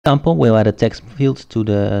Example, we'll add a text field to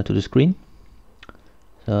the screen.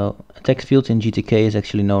 So a text field in GTK is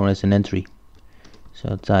actually known as an entry.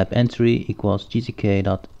 So type entry equals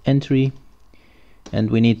gtk.entry, and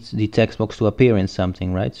we need the text box to appear in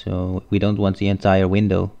something, right? So we don't want the entire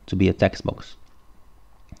window to be a text box.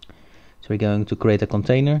 So we're going to create a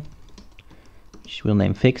container, which we'll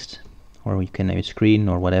name fixed, or you can name it screen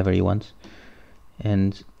or whatever you want.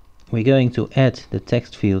 And we're going to add the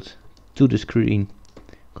text field to the screen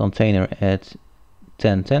container at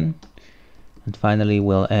 1010, and finally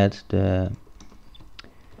we'll add the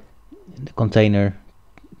container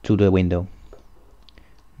to the window.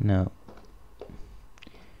 Now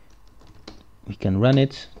we can run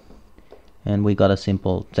it, and we got a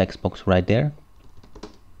simple text box right there.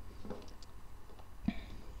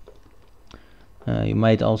 You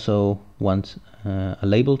might also want a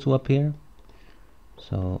label to appear,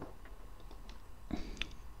 so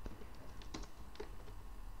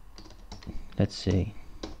let's say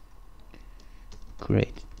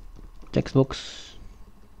create text box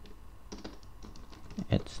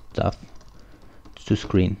add stuff to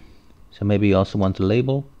screen. So maybe you also want a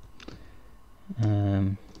label,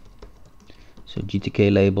 so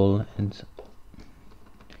GTK label, and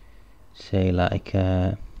say like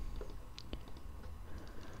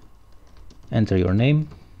enter your name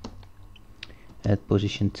at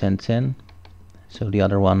position 1010. So the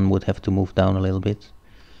other one would have to move down a little bit.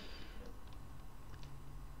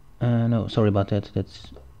 No, sorry about that.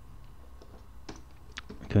 That's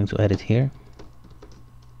going to add it here.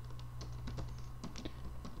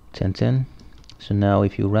 1010. So now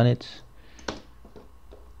if you run it,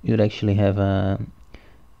 you'd actually have a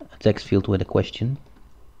text field with a question.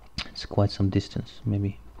 It's quite some distance.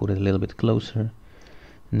 Maybe put it a little bit closer,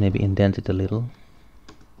 maybe indent it a little.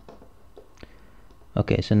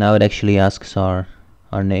 Okay, so now it actually asks our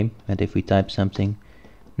name, and if we type something,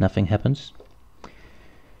 nothing happens.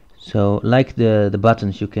 So like the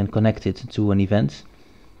buttons, you can connect it to an event.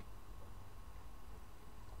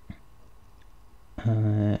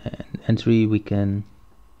 Entry, we can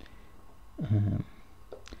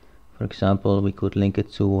for example, we could link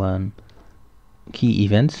it to a key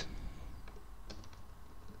event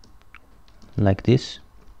like this.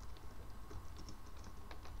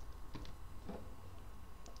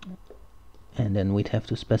 And then we'd have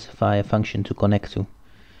to specify a function to connect to.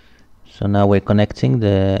 So now we're connecting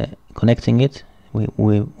it.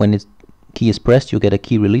 When its key is pressed, you get a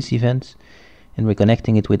key release event, and we're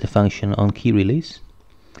connecting it with the function on key release.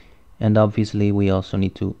 And obviously we also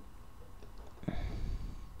need to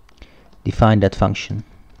define that function.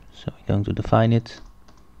 So we're going to define it.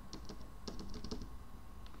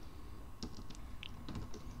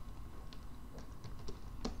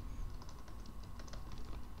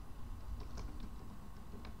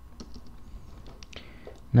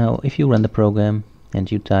 Now if you run the program and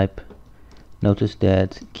you type, notice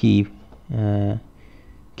that key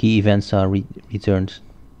events are returned.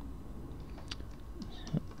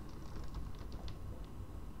 So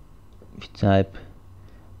if you type,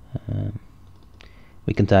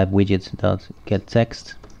 we can type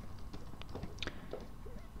widget.getText,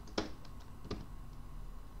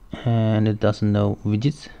 and it doesn't know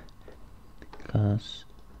widget because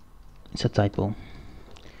it's a typo.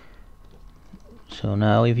 So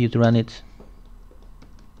now if you run it,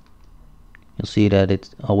 you'll see that it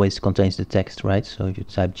always contains the text, right? So if you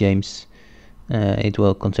type James, it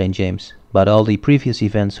will contain James, but all the previous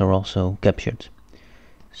events are also captured.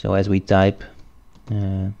 So as we type,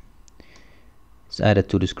 it's added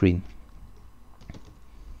to the screen,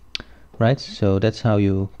 right? So that's how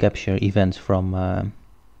you capture events from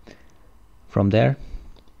there.